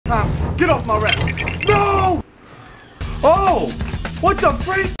time. Get off my raft. No! Oh! What the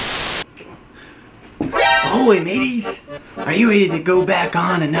freak? Oh, hey mateys, are you ready to go back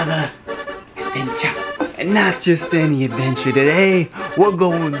on another adventure? And not just any adventure today, we're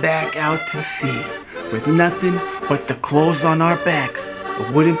going back out to sea with nothing but the clothes on our backs,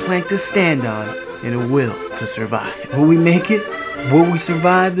 a wooden plank to stand on, and a will to survive. Will we make it? Will we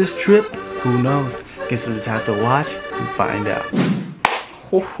survive this trip? Who knows? Guess we'll just have to watch and find out.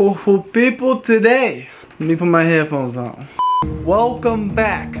 Oh, people, today, let me put my headphones on. Welcome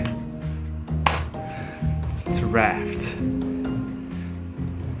back to Raft.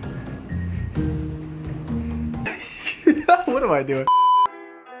 What am I doing?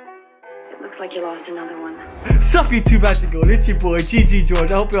 It looks like you lost another one. Sup YouTube, how's it going? It's your boy GG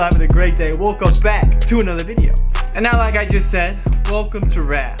George. I hope you're having a great day. Welcome back to another video. And now, like I just said, welcome to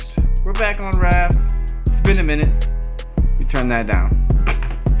Raft. We're back on Raft. It's been a minute. We turn that down.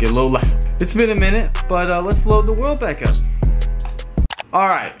 Get a little loud. It's been a minute, but let's load the world back up.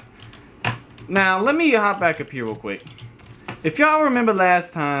 Alright. Now, let me hop back up here real quick. If y'all remember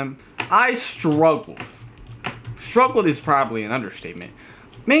last time, I struggled. Struggled is probably an understatement.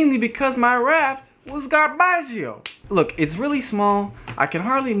 Mainly because my raft was garbaggio. Look, it's really small. I can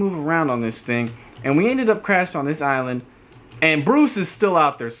hardly move around on this thing. And we ended up crashed on this island. And Bruce is still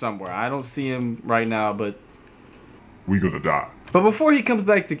out there somewhere. I don't see him right now, but we gonna die. But before he comes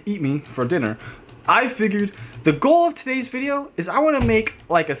back to eat me for dinner, I figured the goal of today's video is I want to make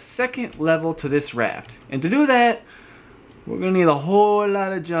like a second level to this raft. And to do that, we're gonna need a whole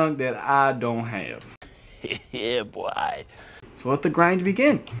lot of junk that I don't have. Yeah, boy. So let the grind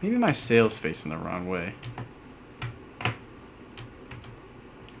begin. Maybe my sail's facing the wrong way.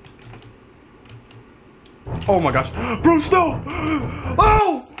 Oh my gosh. Bruce, no!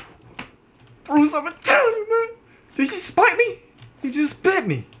 Oh! Bruce, I'm telling you, man. Did he spite me? He just bit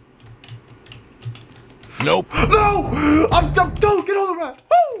me. Nope. No! Don't get on the raft.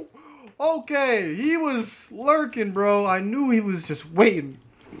 Woo! Okay, he was lurking, bro. I knew he was just waiting.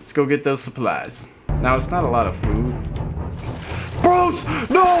 Let's go get those supplies. Now, it's not a lot of food. Bruce!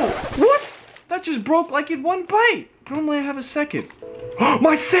 No! What? That just broke like in one bite. Normally I have a second.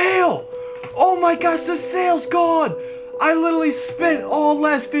 My sail! Oh my gosh, the sail's gone! I literally spent all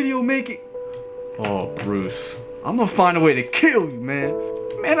last video making... Oh, Bruce. I'm gonna find a way to kill you, man.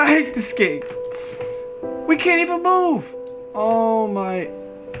 Man, I hate this game. We can't even move. Oh my...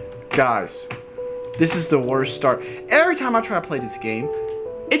 Guys, this is the worst start. Every time I try to play this game,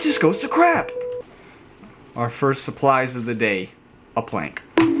 it just goes to crap. Our first supplies of the day. A plank.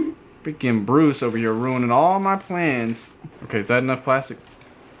 Freaking Bruce over here ruining all my plans. Okay, is that enough plastic?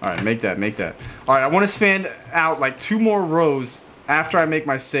 Alright, make that, make that. Alright, I want to span out like 2 more rows after I make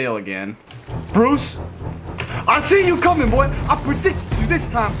my sail again. Bruce! I see you coming, boy! I predicted you this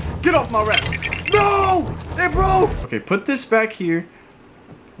time! Get off my raft! No! It broke! Okay, put this back here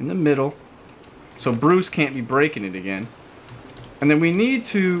in the middle so Bruce can't be breaking it again. And then we need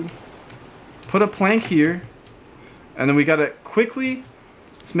to put a plank here. And then we gotta quickly,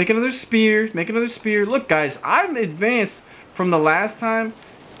 let's make another spear, make another spear. Look guys, I'm advanced from the last time.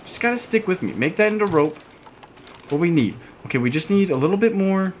 Just gotta stick with me. Make that into rope. What we need. Okay, we just need a little bit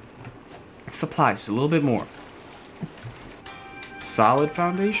more supplies, just a little bit more. Solid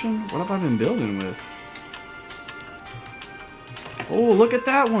foundation? What have I been building with? Oh, look at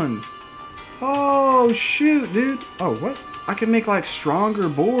that one. Oh, shoot, dude. Oh, what? I can make like stronger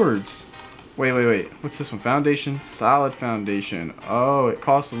boards. Wait. What's this one? Foundation? Solid foundation. Oh, it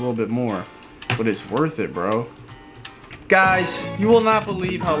costs a little bit more. But it's worth it, bro. Guys, you will not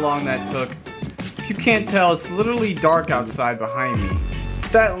believe how long that took. If you can't tell, it's literally dark outside behind me.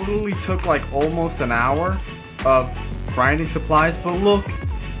 That literally took like almost an hour of grinding supplies. But look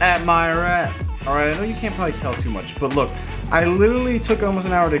at my raft. Alright, I know you can't probably tell too much. But look, I literally took almost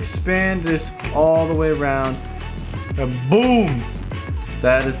an hour to expand this all the way around. And boom!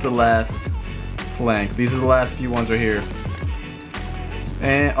 That is the last plank. These are the last few ones right here.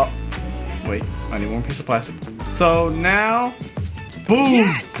 And, oh, wait, I need one piece of plastic. So now, boom!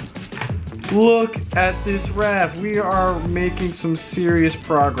 Yes! Look at this raft. We are making some serious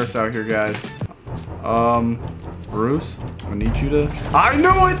progress out here, guys. Bruce, I need you to... I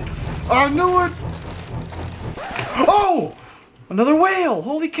knew it! I knew it! Oh! Another whale!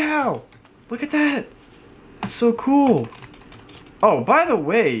 Holy cow! Look at that! That's so cool. Oh, by the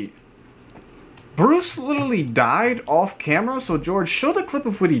way, Bruce literally died off camera, so George, show the clip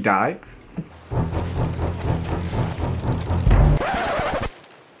of when he died.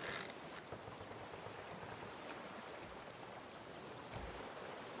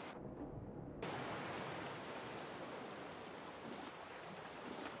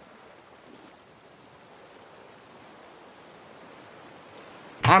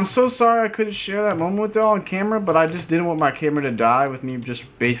 I'm so sorry I couldn't share that moment with y'all on camera, but I just didn't want my camera to die with me just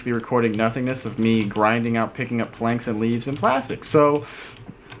basically recording nothingness of me grinding out, picking up planks and leaves and plastic. So,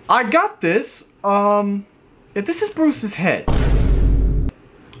 I got this. If this is Bruce's head.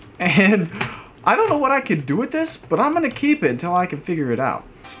 And I don't know what I can do with this, but I'm going to keep it until I can figure it out.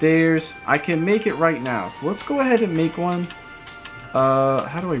 Stairs. I can make it right now. So let's go ahead and make one.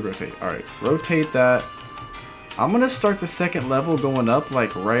 How do I rotate? Alright, rotate that. I'm going to start the second level going up,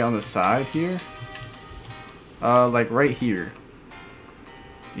 like, right on the side here. Like, right here.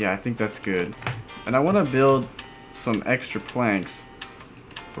 Yeah, I think that's good. And I want to build some extra planks.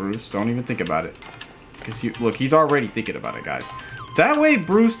 Bruce, don't even think about it. Because, look, he's already thinking about it, guys. That way,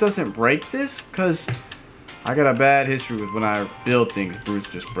 Bruce doesn't break this, because I got a bad history with when I build things, Bruce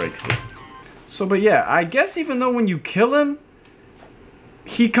just breaks it. So, but yeah, I guess even though when you kill him,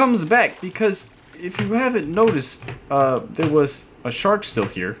 he comes back, because if you haven't noticed, there was a shark still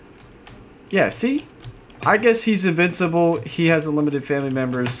here. Yeah, see? I guess he's invincible, he has unlimited family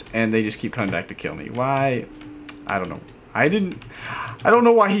members, and they just keep coming back to kill me. Why? I don't know. I don't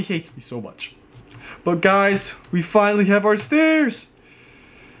know why he hates me so much. But guys, we finally have our stairs!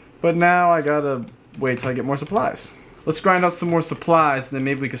 But now I gotta wait till I get more supplies. Let's grind out some more supplies, and then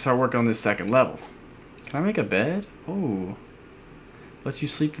maybe we can start working on this second level. Can I make a bed? Oh. Lets you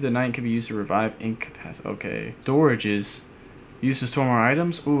sleep through the night and can be used to revive incapacity. Okay. Storages. Used to store more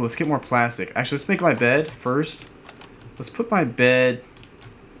items. Ooh, let's get more plastic. Actually, let's make my bed first. Let's put my bed...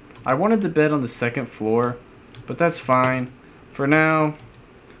 I wanted the bed on the second floor, but that's fine. For now,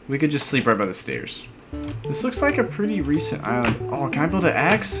 we could just sleep right by the stairs. This looks like a pretty recent island. Oh, can I build an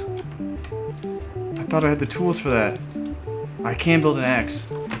axe? I thought I had the tools for that. I can build an axe.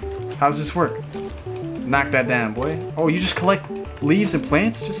 How does this work? Knock that down, boy. Oh, you just collect leaves and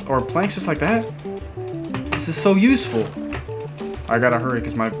plants? Or planks just like that? This is so useful. I gotta hurry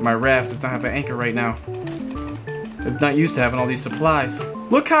because my raft does not have an anchor right now. I'm not used to having all these supplies.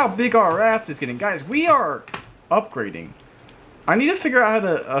 Look how big our raft is getting. Guys, we are upgrading. I need to figure out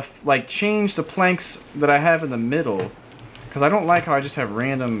how to like change the planks that I have in the middle, because I don't like how I just have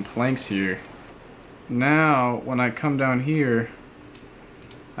random planks here. Now when I come down here,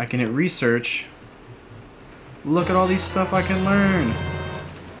 I can hit research. Look at all these stuff I can learn.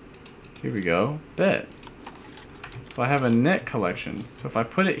 Here we go. Bet. So I have a net collection. So if I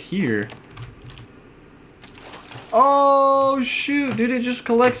put it here, oh shoot, dude, it just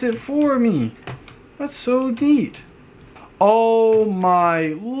collects it for me. That's so neat. Oh my,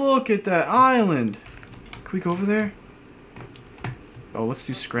 look at that island. Can we go over there? Oh, let's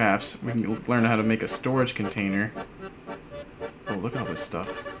do scraps. We can learn how to make a storage container. Oh, look at all this stuff.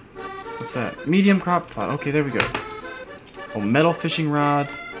 What's that? Medium crop plot. Okay, there we go. Oh, metal fishing rod.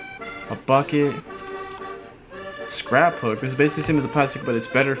 A bucket. Scrap hook. This is basically the same as a plastic, but it's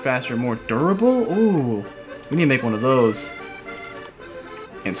better, faster, more durable. Ooh, we need to make one of those.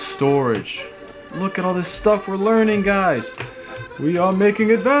 And storage. Look at all this stuff we're learning, guys. We are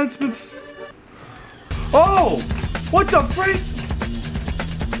making advancements. Oh! What the freak?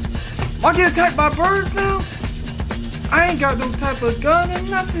 I get attacked by birds now? I ain't got no type of gun and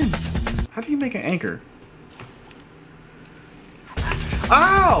nothing. How do you make an anchor?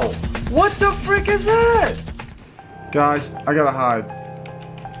 Ow! What the frick is that? Guys, I gotta hide.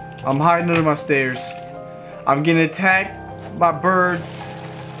 I'm hiding under my stairs. I'm getting attacked by birds.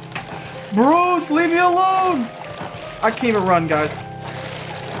 Bruce, leave me alone! I can't even run, guys.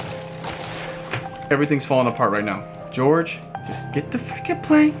 Everything's falling apart right now. George, just get the freaking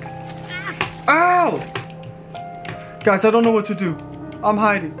plank. Ow! Guys, I don't know what to do. I'm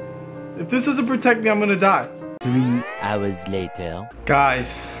hiding. If this doesn't protect me, I'm gonna die. 3 hours later.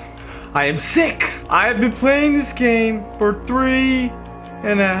 Guys, I am sick. I have been playing this game for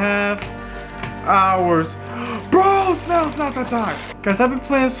 3.5 hours. Bro, now's not the time. Guys, I've been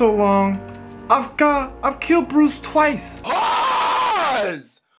playing so long. I've killed Bruce twice.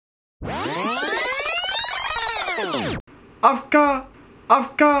 Pause!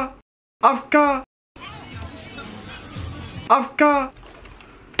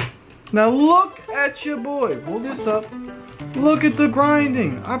 Now look at your boy. Hold this up. Look at the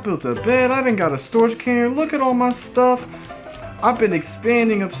grinding. I built a bed. I done got a storage container. Look at all my stuff. I've been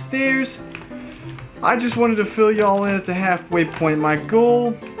expanding upstairs. I just wanted to fill y'all in at the halfway point. My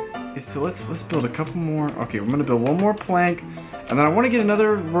goal is to let's build a couple more. Okay, we're gonna build one more plank, and then I want to get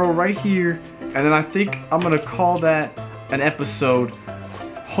another row right here, and then I think I'm gonna call that an episode.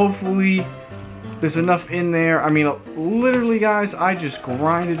 Hopefully there's enough in there. I mean, literally, guys, I just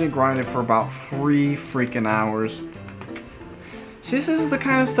grinded and grinded for about 3 freaking hours. this is the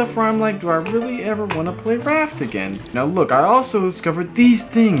kind of stuff where I'm like, do I really ever want to play Raft again? Now look, I also discovered these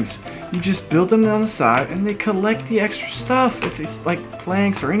things. You just build them on the side and they collect the extra stuff. If it's like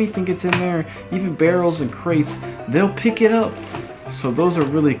planks or anything gets in there, even barrels and crates, they'll pick it up. So those are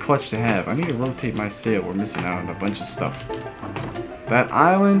really clutch to have. I need to rotate my sail. We're missing out on a bunch of stuff. That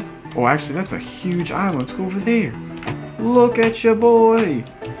island, oh actually that's a huge island. Let's go over there. Look at your boy.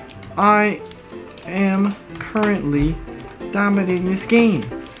 I am currently dominating this game.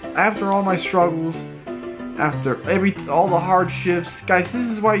 After all my struggles, after all the hardships, guys, this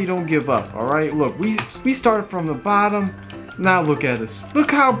is why you don't give up, alright? Look, we started from the bottom. Now look at us.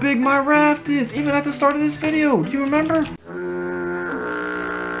 Look how big my raft is, even at the start of this video. Do you remember?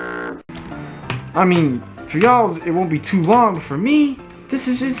 I mean, for y'all, it won't be too long, but for me, this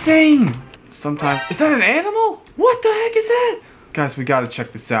is insane. Sometimes, is that an animal? What the heck is that? Guys, we gotta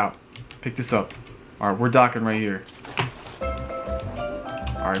check this out. Pick this up. Alright, we're docking right here.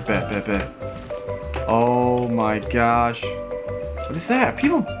 Alright, bet. Oh my gosh. What is that?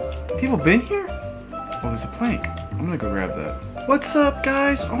 People been here? Oh, there's a plank. I'm gonna go grab that. What's up,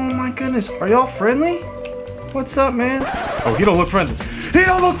 guys? Oh my goodness. Are y'all friendly? What's up, man? Oh, he don't look friendly. He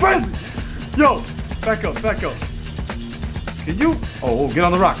don't look friendly! Yo! Back up. Can you? Oh, get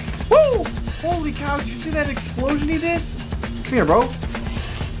on the rocks. Woo! Holy cow, did you see that explosion he did? Come here, bro.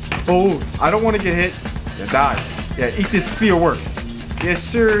 Oh, I don't want to get hit. Yeah, die. Yeah, eat this spear work. Yes,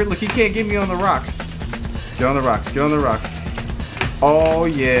 sir. Look, he can't get me on the rocks. Get on the rocks. Oh,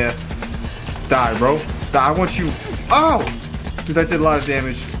 yeah. Die, bro. Die. I want you. Ow! Dude, that did a lot of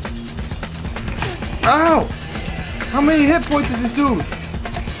damage. Ow! How many hit points is this dude?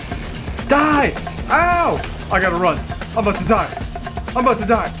 Die! Ow! I gotta run. I'm about to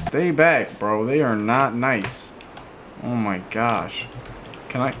die. Stay back, bro. They are not nice. Oh my gosh.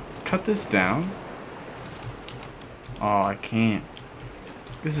 Can I cut this down? Oh, I can't.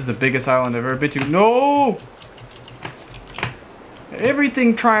 This is the biggest island I've ever been to. No!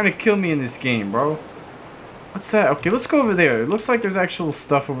 Everything trying to kill me in this game, bro. What's that? Okay, let's go over there. It looks like there's actual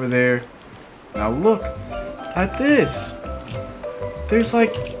stuff over there. Now look at this. There's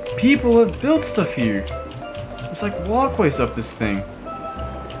like people have built stuff here. There's like walkways up this thing.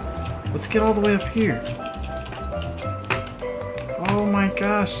 Let's get all the way up here. Oh my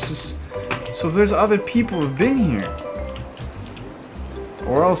gosh. So there's other people who've been here.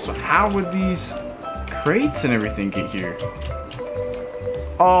 Or else, how would these crates and everything get here?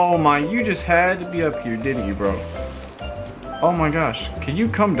 Oh my, you just had to be up here, didn't you, bro? Oh my gosh. Can you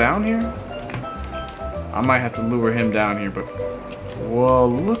come down here? I might have to lure him down here, but... Whoa,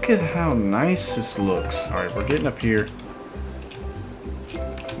 look at how nice this looks. Alright, we're getting up here.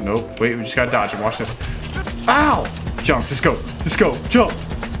 Nope, wait, we just gotta dodge it. Watch this. Ow! Jump, just go, jump!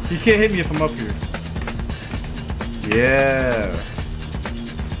 You can't hit me if I'm up here. Yeah.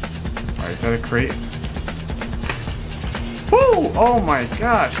 Alright, is that a crate? Woo! Oh my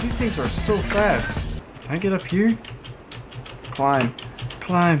gosh, these things are so fast. Can I get up here? Climb.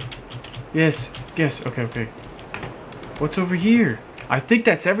 Yes, okay. What's over here? I think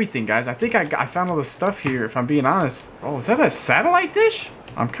that's everything, guys. I think I found all the stuff here, if I'm being honest. Oh, is that a satellite dish?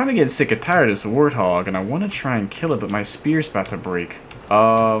 I'm kind of getting sick and tired of this warthog, and I want to try and kill it, but my spear's about to break.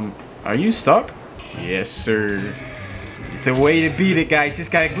 Are you stuck? Yes, sir. It's a way to beat it, guys.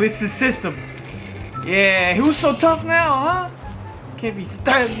 Just gotta glitch the system. Yeah, who's so tough now, huh? Can't be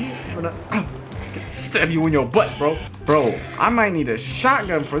stabbed you. Stab you in your butt, bro. Bro, I might need a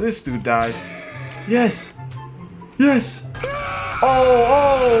shotgun for this dude dies. Yes.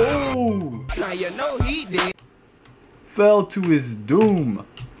 Oh. Now you know he did. Fell to his doom.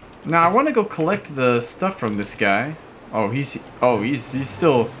 Now I want to go collect the stuff from this guy. He's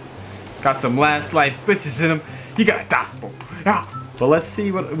still got some last life bitches in him. He gotta die. Yeah. But let's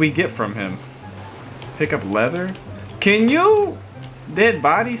see what we get from him. Pick up leather. Can you, dead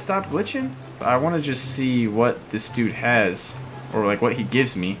body, stop glitching? I want to just see what this dude has, or like what he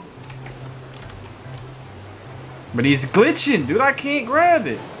gives me. But he's glitching, dude. I can't grab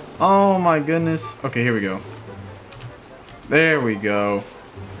it. Oh my goodness. Okay, here we go. There we go.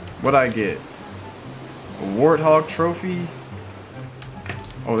 What'd I get? A warthog trophy.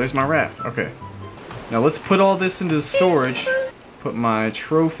 Oh, there's my raft. Okay. Now let's put all this into the storage. Put my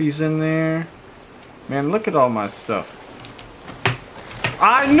trophies in there. Man, look at all my stuff.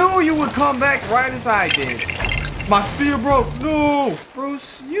 I knew you would come back right as I did. My spear broke. No.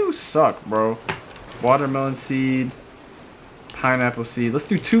 Bruce, you suck, bro. Watermelon seed. Pineapple seed. Let's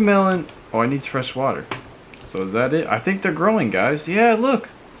do 2 melon. Oh, I need fresh water. So is that it? I think they're growing, guys. Yeah, look.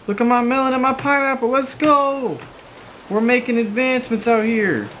 Look at my melon and my pineapple. Let's go. We're making advancements out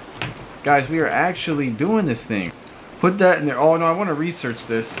here. Guys, we are actually doing this thing. Put that in there. Oh no, I want to research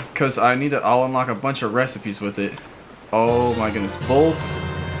this because I'll unlock a bunch of recipes with it. Oh my goodness, bolts.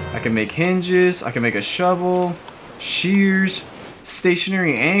 I can make hinges. I can make a shovel, shears,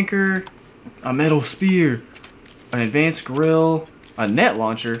 stationary anchor, a metal spear, an advanced grill, a net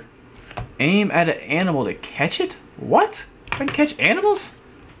launcher. Aim at an animal to catch it? What? I can catch animals?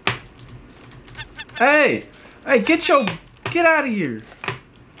 Hey! Hey, get out of here!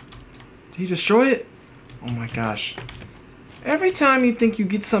 Did he destroy it? Oh my gosh. Every time you think you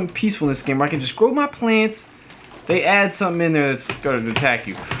get something peaceful in this game where I can just grow my plants, they add something in there that's going to attack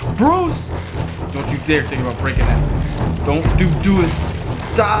you. Bruce! Don't you dare think about breaking that. Don't do it.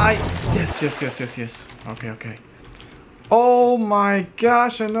 Die! Yes. Okay. Oh my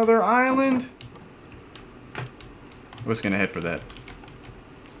gosh, another island? I was going to head for that.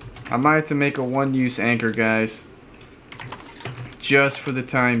 I might have to make a one-use anchor, guys. Just for the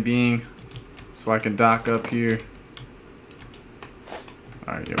time being. So I can dock up here.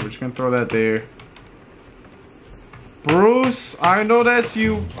 Alright, yeah, we're just gonna throw that there. Bruce, I know that's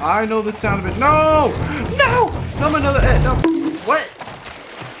you. I know the sound of it. No! No! No, another egg. No. What?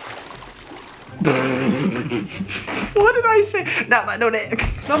 What did I say? Not my no egg.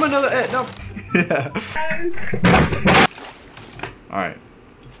 No, another egg. No. Yeah. Alright.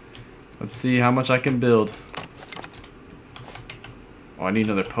 Let's see how much I can build. Oh, I need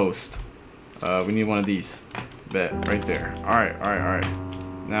another post. We need one of these. Bet, right there. Alright.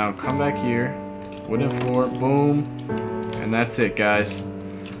 Now, come back here. Wooden floor, boom. And that's it, guys.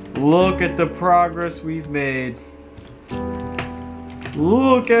 Look at the progress we've made.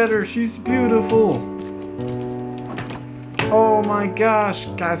 Look at her, she's beautiful. Oh my gosh.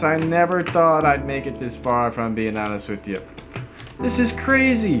 Guys, I never thought I'd make it this far, if I'm being honest with you. This is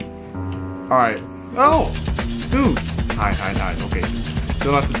crazy. Alright. Oh! Dude! Hide. Okay.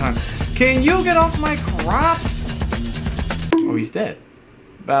 Still have the time. Can you get off my crops? Oh, he's dead.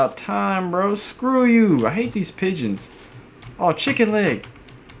 About time, bro. Screw you. I hate these pigeons. Oh, chicken leg.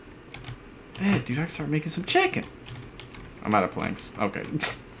 Man, dude, I can start making some chicken. I'm out of planks. Okay.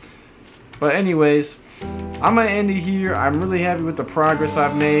 But anyways, I'm going to end it here. I'm really happy with the progress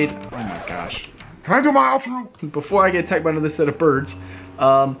I've made. Oh my gosh. Can I do my outro? Before I get attacked by another set of birds.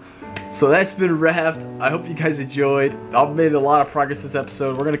 So that's been Raft. I hope you guys enjoyed. I've made a lot of progress this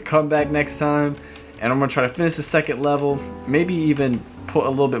episode. We're going to come back next time. And I'm going to try to finish the second level. Maybe even put a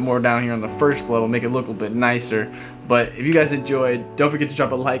little bit more down here on the first level. Make it look a little bit nicer. But if you guys enjoyed, don't forget to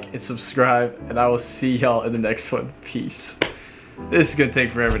drop a like and subscribe. And I will see y'all in the next one. Peace. This is going to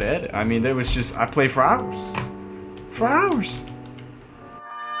take forever to edit. I mean, I played for hours. For hours.